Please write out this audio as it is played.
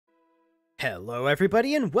Hello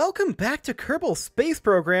everybody and welcome back to Kerbal Space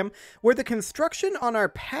Program, where the construction on our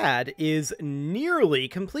pad is nearly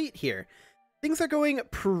complete here. Things are going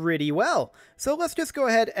pretty well, so let's just go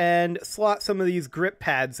ahead and slot some of these grip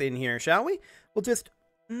pads in here, shall we? We'll just...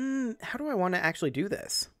 how do I want to actually do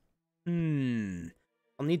this? I'll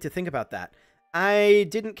need to think about that. I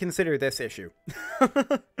didn't consider this issue.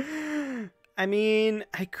 I mean,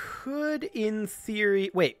 I could, in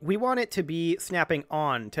theory... Wait, we want it to be snapping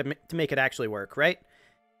on to make it actually work, right?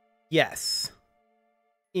 Yes.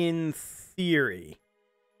 In theory.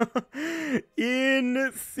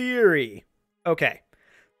 In theory. Okay.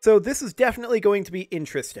 So this is definitely going to be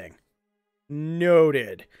interesting.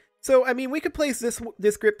 Noted. So, I mean, we could place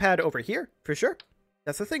this grip pad over here, for sure.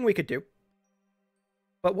 That's the thing we could do.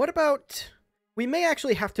 But what about... We may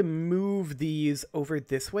actually have to move these over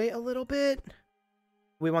this way a little bit.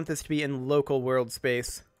 We want this to be in local world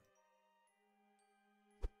space.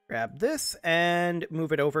 Grab this and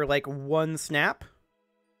move it over like one snap.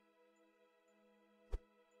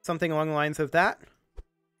 Something along the lines of that.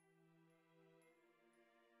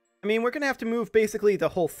 I mean, we're going to have to move basically the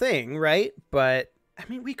whole thing, right? But, I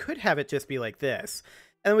mean, we could have it just be like this.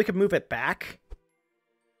 And then we could move it back.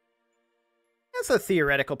 That's a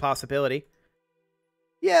theoretical possibility.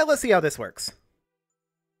 Yeah, let's see how this works.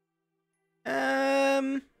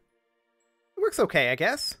 It works okay, I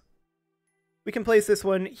guess. We can place this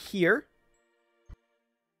one here.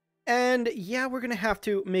 And yeah, we're going to have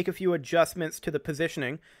to make a few adjustments to the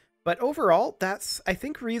positioning. But overall, that's, I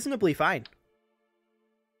think, reasonably fine.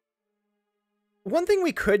 One thing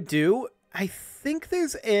we could do, I think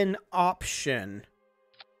there's an option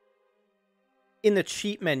in the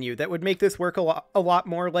cheat menu that would make this work a lot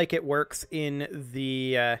more like it works in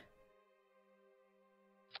the...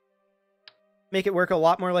 make it work a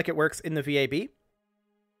lot more like it works in the VAB. We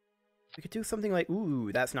could do something like...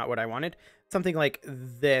 Ooh, that's not what I wanted. Something like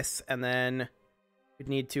this, and then we'd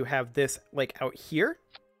need to have this, like, out here.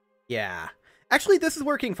 Yeah. Actually, this is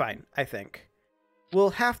working fine, I think. We'll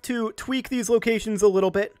have to tweak these locations a little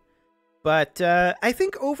bit. But I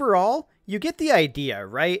think overall, you get the idea,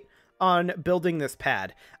 right? On building this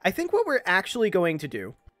pad. I think what we're actually going to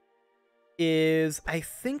do is I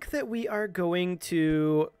think that we are going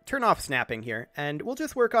to turn off snapping here, and we'll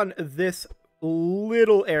just work on this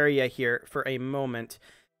little area here for a moment.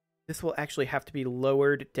 This will actually have to be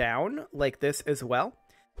lowered down like this as well.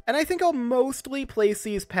 And I think I'll mostly place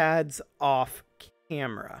these pads off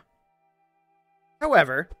camera.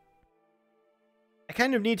 However, I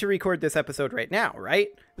kind of need to record this episode right now, right?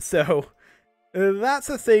 So that's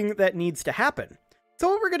a thing that needs to happen. So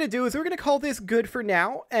what we're going to do is we're going to call this good for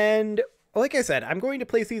now. And like I said, I'm going to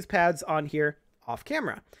place these pads on here off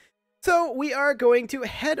camera. So we are going to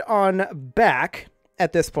head on back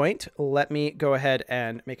at this point. Let me go ahead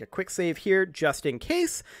and make a quick save here just in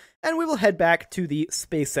case. And we will head back to the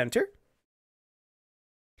Space Center,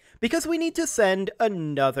 because we need to send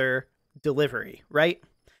another delivery, right?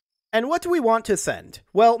 And what do we want to send?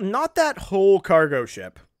 Well, not that whole cargo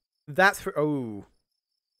ship. That's for... Oh,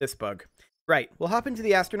 this bug. Right, we'll hop into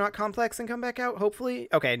the astronaut complex and come back out, hopefully.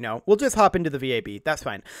 Okay, no, we'll just hop into the VAB. That's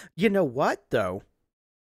fine. You know what, though?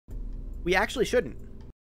 We actually shouldn't.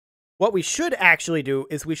 What we should actually do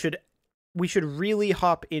is we should really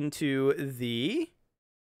hop into the...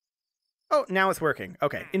 Oh, now it's working.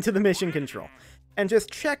 Okay, into the mission control. And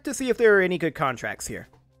just check to see if there are any good contracts here.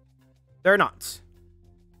 There are not.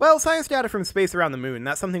 Well, science data from space around the moon,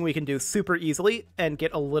 that's something we can do super easily and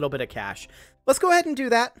get a little bit of cash. Let's go ahead and do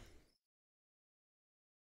that.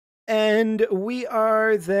 And we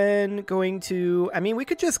are then going to... I mean, we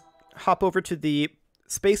could just hop over to the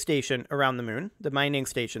space station around the moon, the mining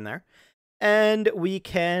station there, and we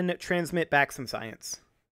can transmit back some science.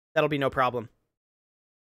 That'll be no problem.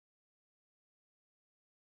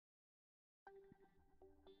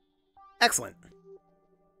 Excellent.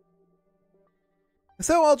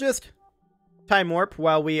 So I'll just time warp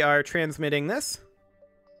while we are transmitting this.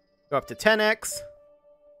 Go up to 10x.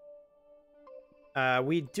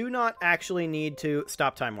 We do not actually need to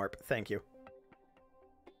stop time warp. Thank you.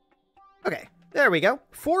 Okay, there we go.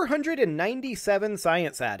 497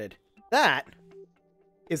 science added. That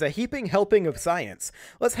is a heaping helping of science.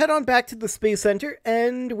 Let's head on back to the Space Center,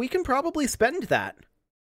 and we can probably spend that.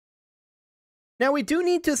 Now, we do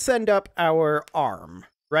need to send up our arm,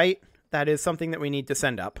 right? That is something that we need to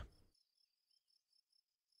send up.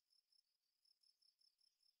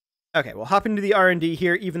 Okay, we'll hop into the R&D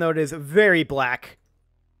here, even though it is very black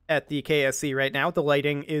at the KSC right now. The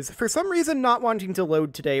lighting is, for some reason, not wanting to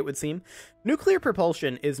load today, it would seem. Nuclear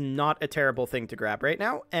propulsion is not a terrible thing to grab right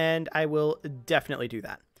now, and I will definitely do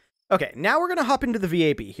that. Okay, now we're going to hop into the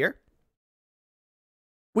VAB here.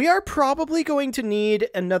 We are probably going to need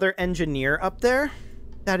another engineer up there.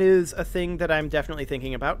 That is a thing that I'm definitely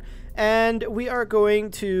thinking about. And we are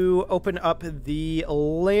going to open up the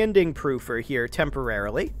landing proofer here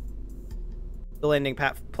temporarily. The landing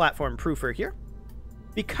platform proofer here.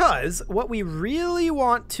 Because what we really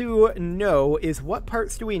want to know is what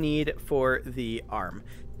parts do we need for the arm.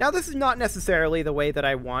 Now, this is not necessarily the way that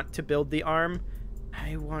I want to build the arm.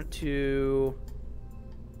 I want to...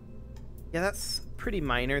 Yeah, that's pretty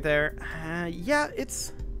minor there. Yeah,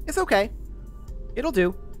 it's okay. It'll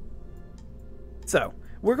do. So,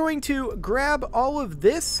 we're going to grab all of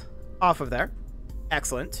this off of there.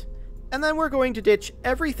 Excellent. And then we're going to ditch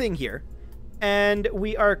everything here. And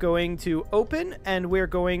we are going to open, and we're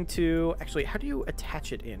going to... Actually, how do you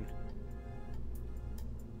attach it in?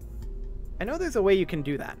 I know there's a way you can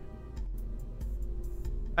do that.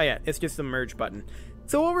 Oh yeah, it's just the merge button.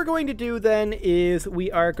 So what we're going to do then is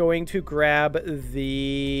we are going to grab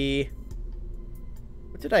the...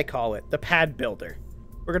 What did I call it? The pad builder.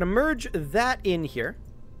 We're going to merge that in here.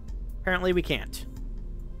 Apparently we can't.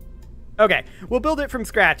 Okay, we'll build it from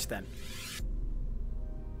scratch then.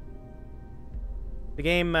 The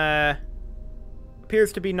game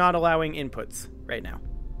appears to be not allowing inputs right now.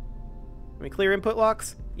 Can we clear input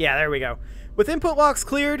locks? Yeah, there we go. With input locks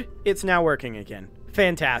cleared, it's now working again.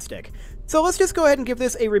 Fantastic. So let's just go ahead and give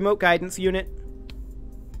this a remote guidance unit.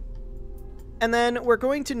 And then we're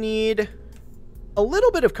going to need a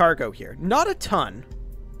little bit of cargo here. Not a ton.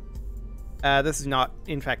 This is not,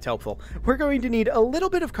 in fact, helpful. We're going to need a little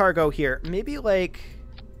bit of cargo here. Maybe, like,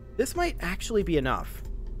 this might actually be enough.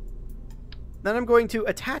 Then I'm going to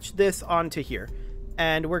attach this onto here.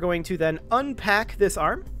 And we're going to then unpack this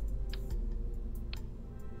arm.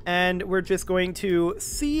 And we're just going to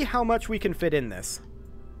see how much we can fit in this.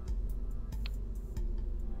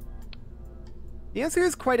 The answer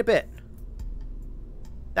is quite a bit.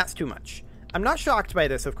 That's too much. I'm not shocked by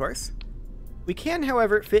this, of course. We can,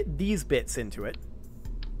 however, fit these bits into it.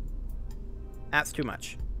 That's too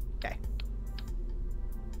much. Okay.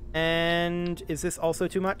 And is this also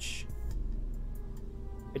too much?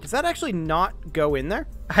 Wait, does that actually not go in there?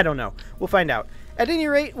 I don't know. We'll find out. At any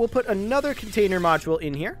rate, we'll put another container module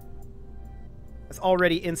in here. That's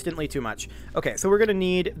already instantly too much. Okay, so we're going to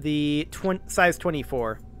need the size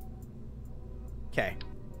 24. Okay.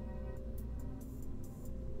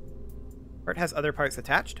 Part has other parts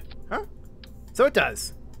attached? Huh? So it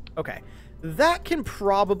does. Okay. That can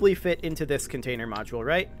probably fit into this container module,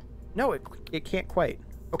 right? No, it can't quite.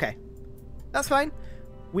 Okay. That's fine.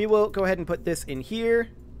 We will go ahead and put this in here.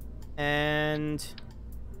 And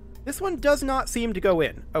this one does not seem to go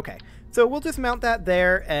in. Okay. So we'll just mount that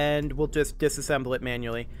there, and we'll just disassemble it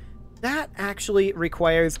manually. That actually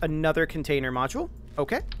requires another container module.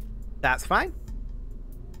 Okay. That's fine.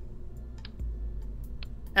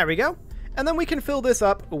 There we go. And then we can fill this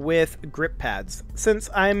up with grip pads, since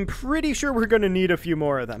I'm pretty sure we're going to need a few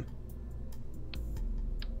more of them.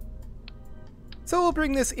 So we'll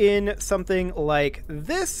bring this in something like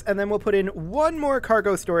this, and then we'll put in one more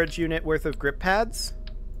cargo storage unit worth of grip pads.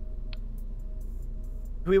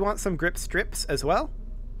 Do we want some grip strips as well?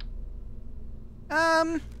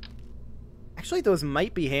 Actually, those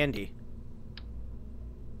might be handy.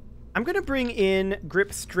 I'm going to bring in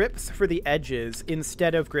grip strips for the edges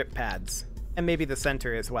instead of grip pads. And maybe the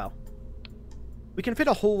center as well. We can fit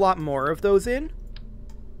a whole lot more of those in.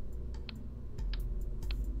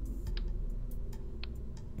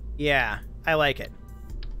 Yeah, I like it.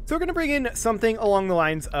 So we're going to bring in something along the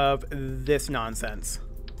lines of this nonsense.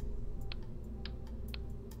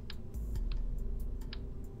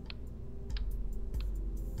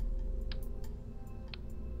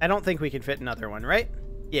 I don't think we can fit another one, right?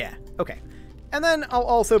 Yeah, okay. And then I'll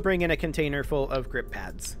also bring in a container full of grip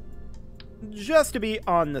pads. Just to be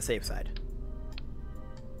on the safe side.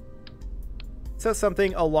 So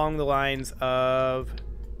something along the lines of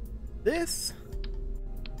this.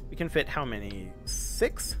 We can fit how many?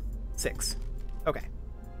 6? 6. Okay. Can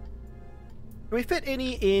we fit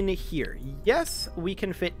any in here? Yes, we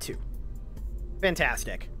can fit 2.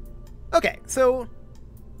 Fantastic. Okay, so...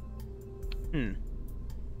 Can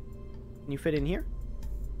you fit in here?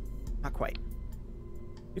 Not quite.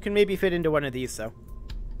 You can maybe fit into one of these, though.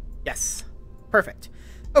 Yes. Perfect.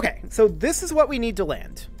 Okay, so this is what we need to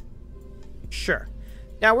land. Sure.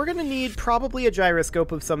 Now, we're going to need probably a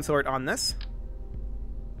gyroscope of some sort on this.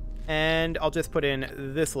 And I'll just put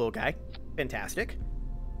in this little guy. Fantastic.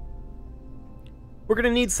 We're going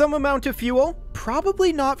to need some amount of fuel.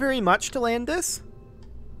 Probably not very much to land this.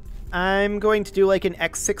 I'm going to do like an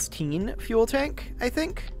X16 fuel tank, I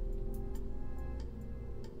think.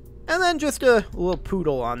 And then just a little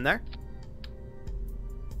poodle on there.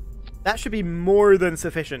 That should be more than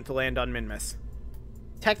sufficient to land on Minmus.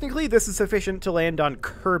 Technically, this is sufficient to land on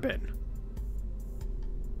Kerbin.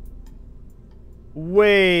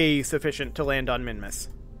 Way sufficient to land on Minmus.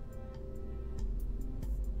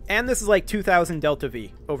 And this is like 2,000 Delta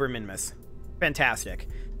V over Minmus. Fantastic.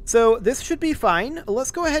 So this should be fine.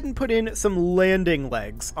 Let's go ahead and put in some landing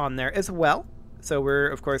legs on there as well. So we're,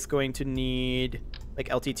 of course, going to need, like,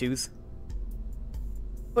 LT2s.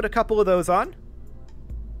 Put a couple of those on.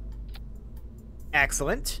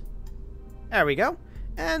 Excellent. There we go.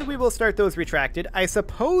 And we will start those retracted. I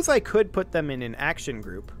suppose I could put them in an action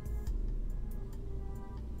group.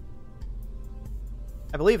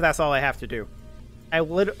 I believe that's all I have to do. I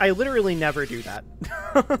literally never do that.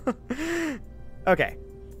 Okay.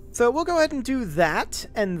 So we'll go ahead and do that,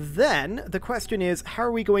 and then the question is, how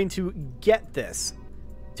are we going to get this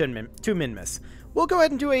to Minmus? We'll go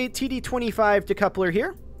ahead and do a TD25 decoupler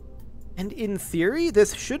here, and in theory,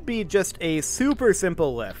 this should be just a super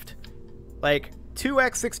simple lift. Like, 2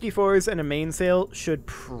 X64s and a mainsail should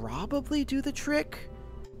probably do the trick,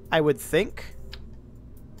 I would think.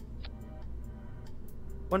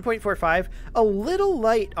 1.45, a little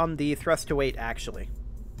light on the thrust to weight, actually.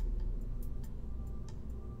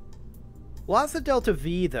 Lots of Delta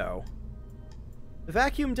V, though. The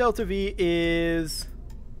vacuum Delta V is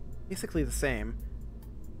basically the same.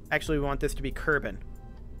 Actually, we want this to be Kerbin.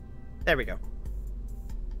 There we go.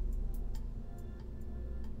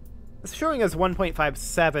 It's showing us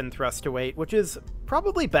 1.57 thrust to weight, which is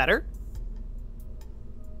probably better.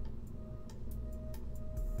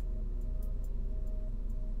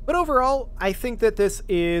 But overall, I think that this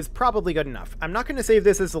is probably good enough. I'm not going to save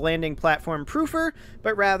this as the landing platform proofer,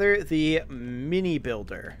 but rather the mini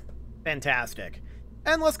builder. Fantastic.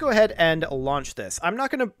 And let's go ahead and launch this. I'm not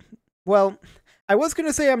going to... Well, I was going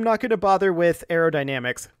to say I'm not going to bother with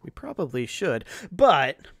aerodynamics. We probably should,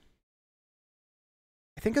 but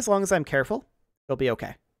I think as long as I'm careful, it'll be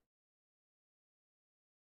okay.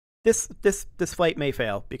 This flight may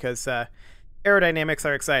fail because aerodynamics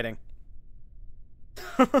are exciting.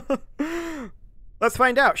 Let's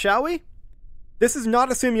find out, shall we? This is not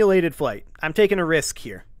a simulated flight. I'm taking a risk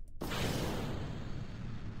here.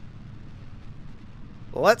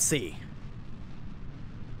 Let's see.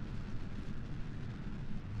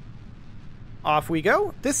 Off we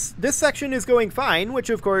go. This section is going fine, which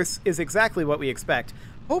of course is exactly what we expect.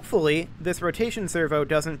 Hopefully, this rotation servo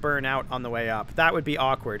doesn't burn out on the way up. That would be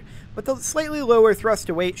awkward. But the slightly lower thrust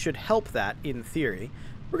to weight should help that, in theory.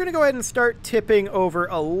 We're going to go ahead and start tipping over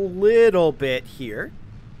a little bit here.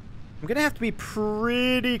 I'm going to have to be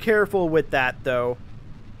pretty careful with that, though,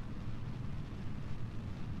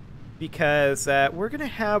 because we're going to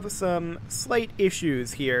have some slight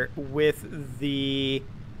issues here with the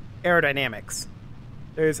aerodynamics.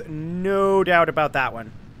 There's no doubt about that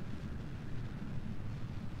one.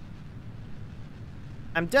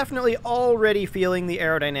 I'm definitely already feeling the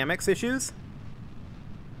aerodynamics issues.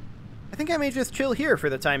 I think I may just chill here for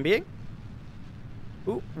the time being.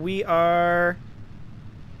 Ooh, we are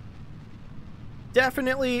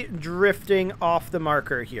definitely drifting off the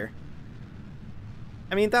marker here.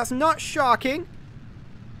 I mean, that's not shocking.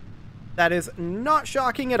 That is not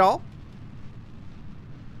shocking at all.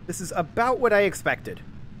 This is about what I expected,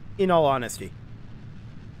 in all honesty.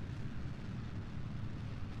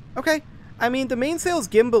 Okay, I mean, the mainsail's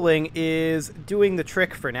gimbaling is doing the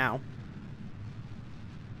trick for now.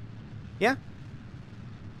 Yeah.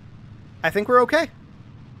 I think we're okay.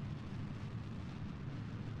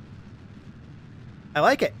 I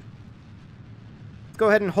like it. Let's go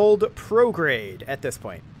ahead and hold prograde at this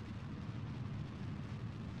point.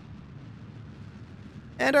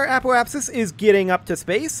 And our apoapsis is getting up to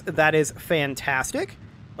space. That is fantastic.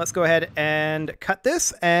 Let's go ahead and cut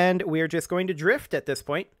this, and we're just going to drift at this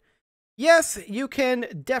point. Yes, you can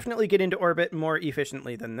definitely get into orbit more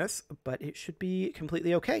efficiently than this, but it should be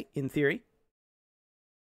completely okay, in theory.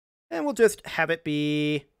 And we'll just have it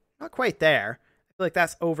be not quite there. I feel like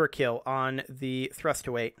that's overkill on the thrust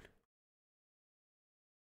to weight.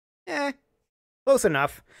 Close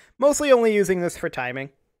enough. Mostly only using this for timing.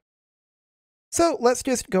 So let's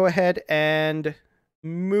just go ahead and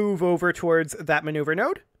move over towards that maneuver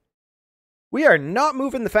node. We are not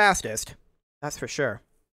moving the fastest, that's for sure.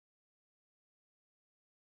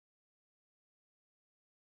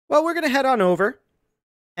 Well, we're going to head on over,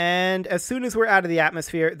 and as soon as we're out of the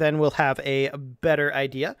atmosphere, then we'll have a better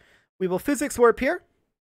idea. We will physics warp here,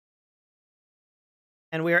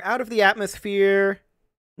 and we are out of the atmosphere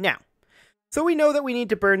now. So we know that we need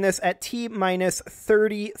to burn this at T minus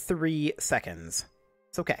 33 seconds.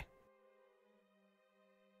 It's okay.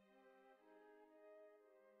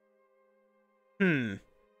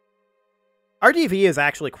 RDV is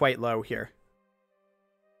actually quite low here.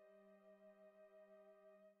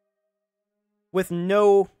 With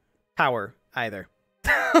no power either.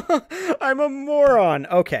 I'm a moron.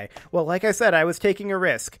 Okay. Well, like I said, I was taking a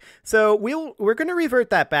risk. So we're going to revert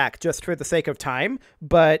that back just for the sake of time,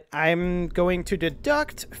 but I'm going to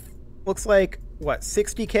deduct, looks like, what,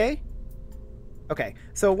 60k? Okay.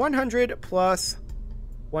 So 100 plus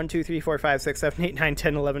 1, 2, 3, 4, 5, 6, 7, 8, 9,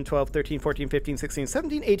 10, 11, 12, 13, 14, 15, 16,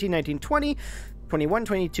 17, 18, 19, 20, 21,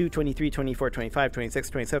 22, 23, 24, 25, 26,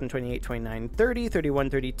 27, 28, 29, 30, 31,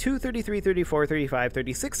 32, 33, 34, 35,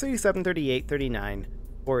 36, 37, 38, 39,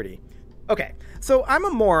 40. Okay, so I'm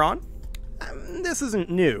a moron. This isn't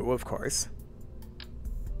new, of course.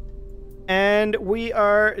 And we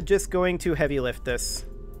are just going to heavy lift this.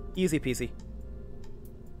 Easy peasy.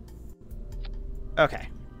 Okay.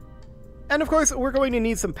 And of course, we're going to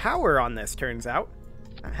need some power on this, turns out.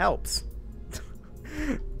 That helps.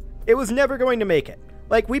 It was never going to make it.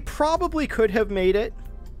 Like, we probably could have made it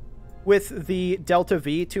with the Delta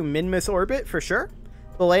V to Minmus orbit, for sure.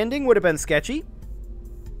 The landing would have been sketchy.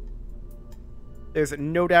 There's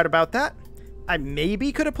no doubt about that. I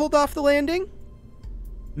maybe could have pulled off the landing.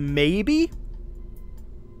 Maybe.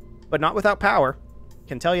 But not without power.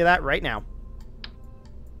 Can tell you that right now.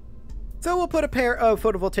 So we'll put a pair of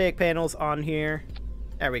photovoltaic panels on here.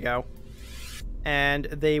 There we go. And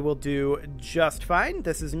they will do just fine.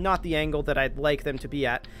 This is not the angle that I'd like them to be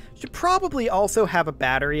at. Should probably also have a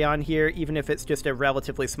battery on here, even if it's just a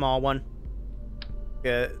relatively small one.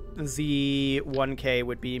 Z1K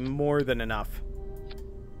would be more than enough.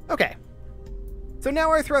 Okay. So now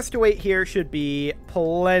our thrust to weight here should be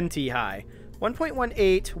plenty high.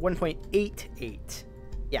 1.18, 1.88.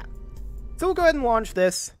 Yeah. So we'll go ahead and launch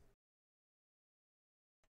this.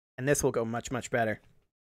 And this will go much, much better.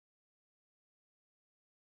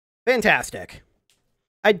 Fantastic.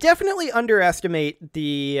 I definitely underestimate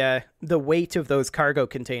the weight of those cargo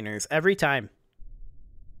containers every time.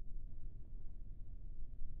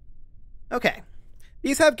 Okay.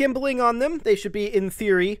 These have gimbaling on them. They should be, in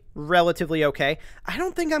theory, relatively okay. I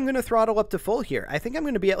don't think I'm going to throttle up to full here. I think I'm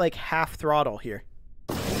going to be at like half throttle here.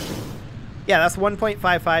 Yeah, that's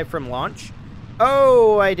 1.55 from launch.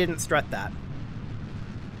 Oh, I didn't strut that.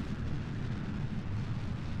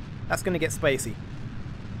 That's going to get spicy.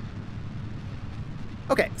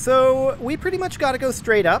 Okay, so we pretty much got to go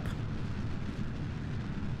straight up.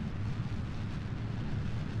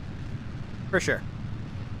 For sure.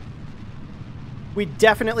 We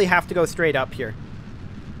definitely have to go straight up here.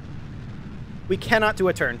 We cannot do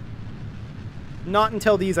a turn. Not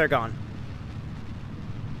until these are gone.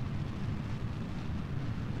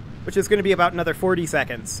 Which is going to be about another 40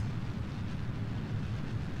 seconds.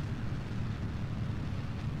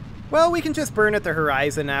 Well, we can just burn at the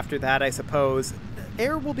horizon after that, I suppose.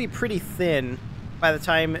 Air will be pretty thin by the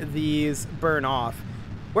time these burn off.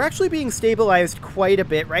 We're actually being stabilized quite a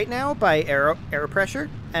bit right now by air pressure,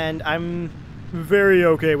 and I'm very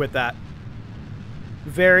okay with that.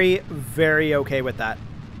 Very, very okay with that.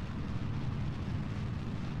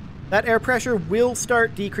 That air pressure will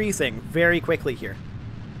start decreasing very quickly here.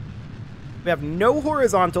 We have no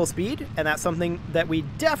horizontal speed, and that's something that we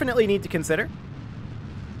definitely need to consider.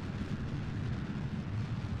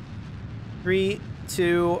 3,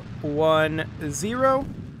 2, 1, 0.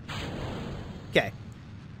 Okay.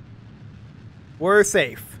 We're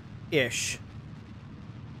safe-ish.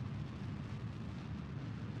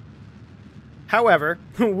 However,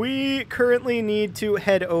 we currently need to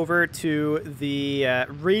head over to the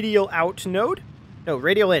radial out node. No,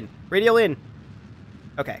 radial in. Radial in.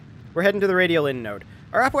 Okay. We're heading to the radial in node.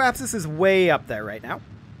 Our apoapsis is way up there right now.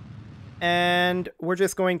 And we're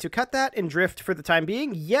just going to cut that and drift for the time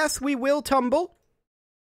being. Yes, we will tumble.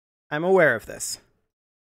 I'm aware of this.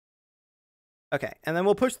 Okay, and then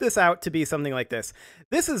we'll push this out to be something like this.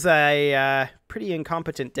 This is a pretty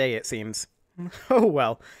incompetent day, it seems. Oh,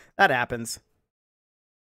 well, that happens.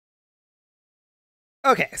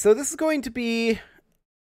 Okay, so this is going to be...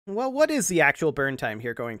 Well, what is the actual burn time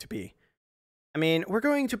here going to be? I mean, we're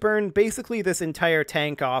going to burn basically this entire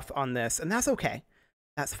tank off on this, and that's okay.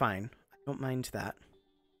 That's fine. I don't mind that.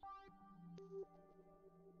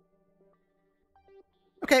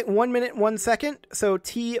 Okay, 1 minute, 1 second. So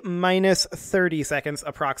T minus 30 seconds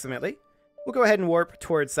approximately. We'll go ahead and warp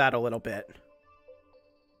towards that a little bit.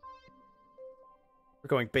 We're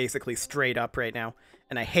going basically straight up right now,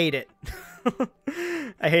 and I hate it.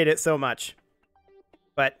 I hate it so much.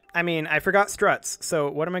 But, I mean, I forgot struts, so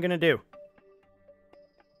what am I going to do?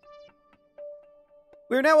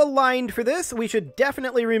 We're now aligned for this. We should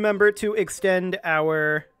definitely remember to extend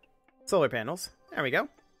our solar panels. There we go.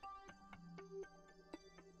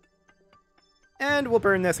 And we'll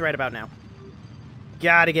burn this right about now.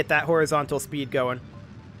 Gotta get that horizontal speed going.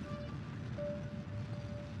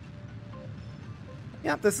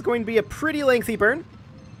 Yeah, this is going to be a pretty lengthy burn.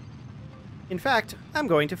 In fact, I'm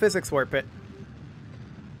going to physics warp it.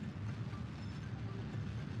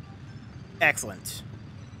 Excellent.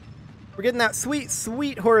 We're getting that sweet,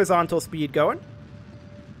 sweet horizontal speed going.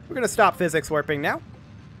 We're going to stop physics warping now.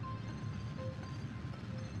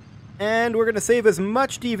 And we're going to save as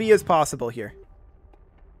much DV as possible here.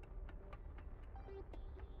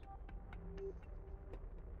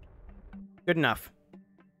 Good enough.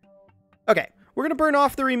 Okay, we're going to burn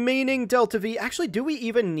off the remaining delta V. Actually, do we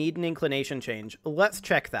even need an inclination change? Let's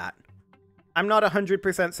check that. I'm not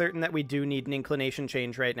 100% certain that we do need an inclination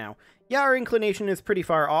change right now. Yeah, our inclination is pretty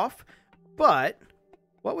far off, but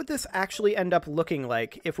what would this actually end up looking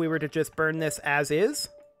like if we were to just burn this as is?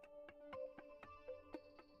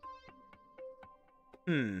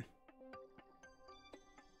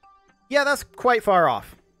 Yeah, that's quite far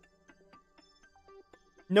off.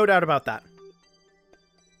 No doubt about that.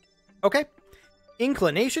 Okay.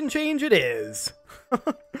 Inclination change it is.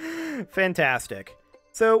 Fantastic.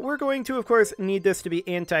 So we're going to, of course, need this to be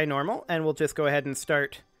anti-normal, and we'll just go ahead and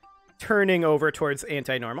start turning over towards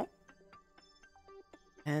anti-normal.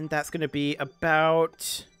 And that's going to be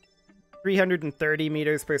about 330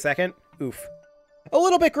 meters per second. Oof. A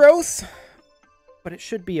little bit gross, but it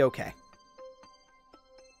should be okay.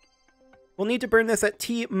 We'll need to burn this at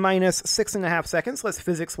T minus 6.5 seconds. Let's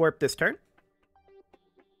physics warp this turn.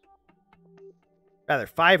 Rather,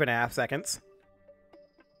 5.5 seconds.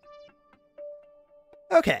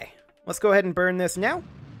 Okay, let's go ahead and burn this now.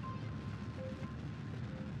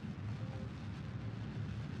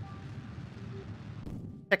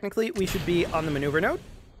 Technically, we should be on the maneuver node.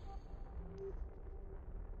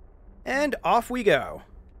 And off we go.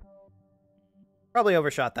 Probably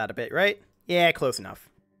overshot that a bit, right? Yeah, close enough.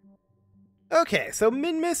 Okay, so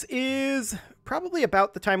min-miss is probably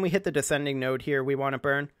about the time we hit the descending node here we want to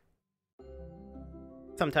burn.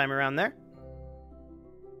 Sometime around there.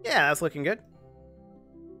 Yeah, that's looking good.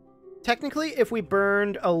 Technically, if we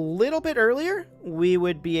burned a little bit earlier, we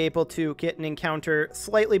would be able to get an encounter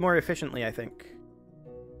slightly more efficiently, I think.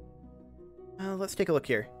 Let's take a look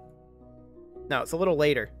here. No, it's a little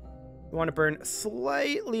later. We want to burn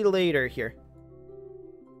slightly later here.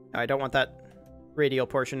 No, I don't want that radial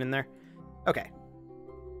portion in there. Okay.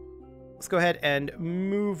 Let's go ahead and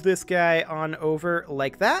move this guy on over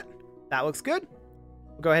like that. That looks good.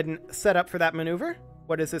 We'll go ahead and set up for that maneuver.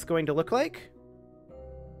 What is this going to look like?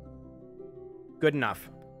 Good enough.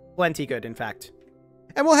 Plenty good, in fact.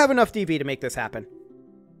 And we'll have enough DV to make this happen.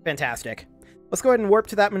 Fantastic. Let's go ahead and warp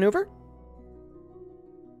to that maneuver.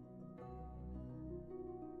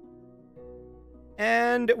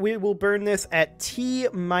 And we will burn this at T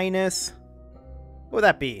minus... what would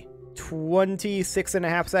that be?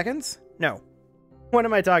 26.5 seconds? No. What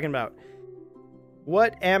am I talking about?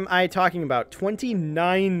 What am I talking about?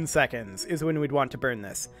 29 seconds is when we'd want to burn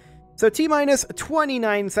this. So T minus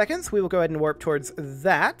 29 seconds, we will go ahead and warp towards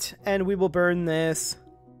that, and we will burn this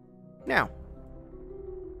now.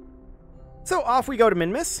 So off we go to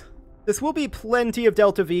min-miss. This will be plenty of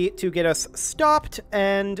delta V to get us stopped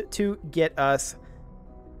and to get us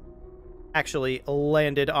actually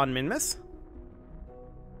landed on min-miss.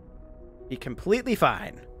 Be completely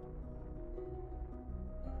fine.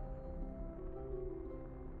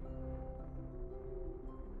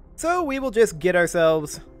 So we will just get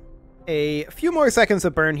ourselves a few more seconds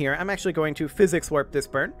of burn here. I'm actually going to physics warp this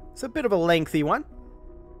burn. It's a bit of a lengthy one.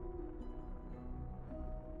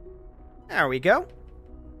 There we go.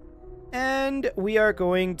 And we are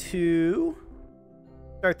going to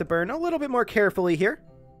start the burn a little bit more carefully here.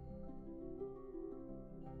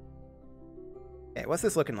 Okay, what's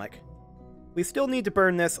this looking like? We still need to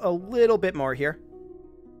burn this a little bit more here.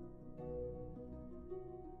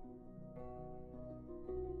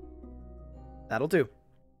 That'll do.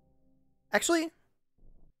 Actually,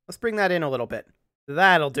 let's bring that in a little bit.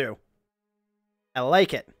 That'll do. I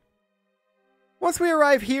like it. Once we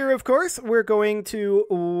arrive here, of course, we're going to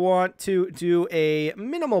want to do a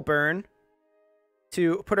minimal burn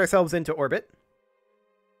to put ourselves into orbit.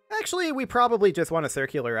 Actually, we probably just want to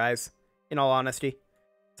circularize, in all honesty.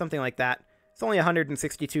 Something like that. It's only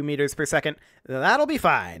 162 meters per second. That'll be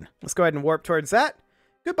fine. Let's go ahead and warp towards that.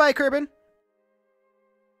 Goodbye, Kerbin.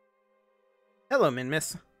 Hello,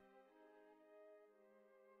 min-miss.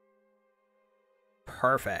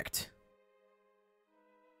 Perfect.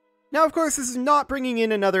 Now, of course, this is not bringing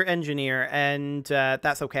in another engineer, and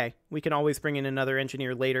that's okay. We can always bring in another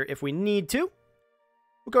engineer later if we need to.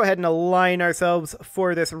 We'll go ahead and align ourselves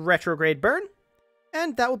for this retrograde burn.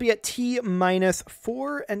 And that will be at T minus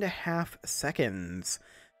 4.5 seconds.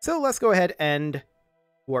 So let's go ahead and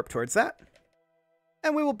warp towards that.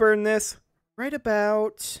 And we will burn this right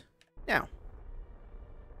about now.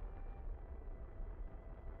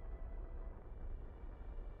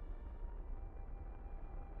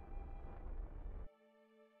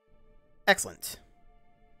 Excellent.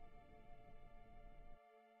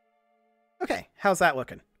 Okay, how's that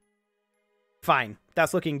looking? Fine.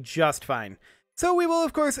 That's looking just fine. So we will,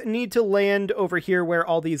 of course, need to land over here where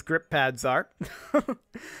all these grip pads are.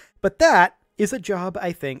 But that is a job,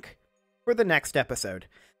 I think, for the next episode.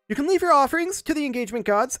 You can leave your offerings to the engagement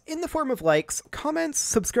gods in the form of likes, comments,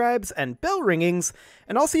 subscribes, and bell ringings,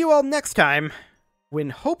 and I'll see you all next time, when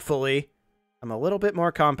hopefully I'm a little bit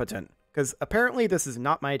more competent, because apparently this is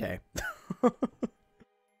not my day.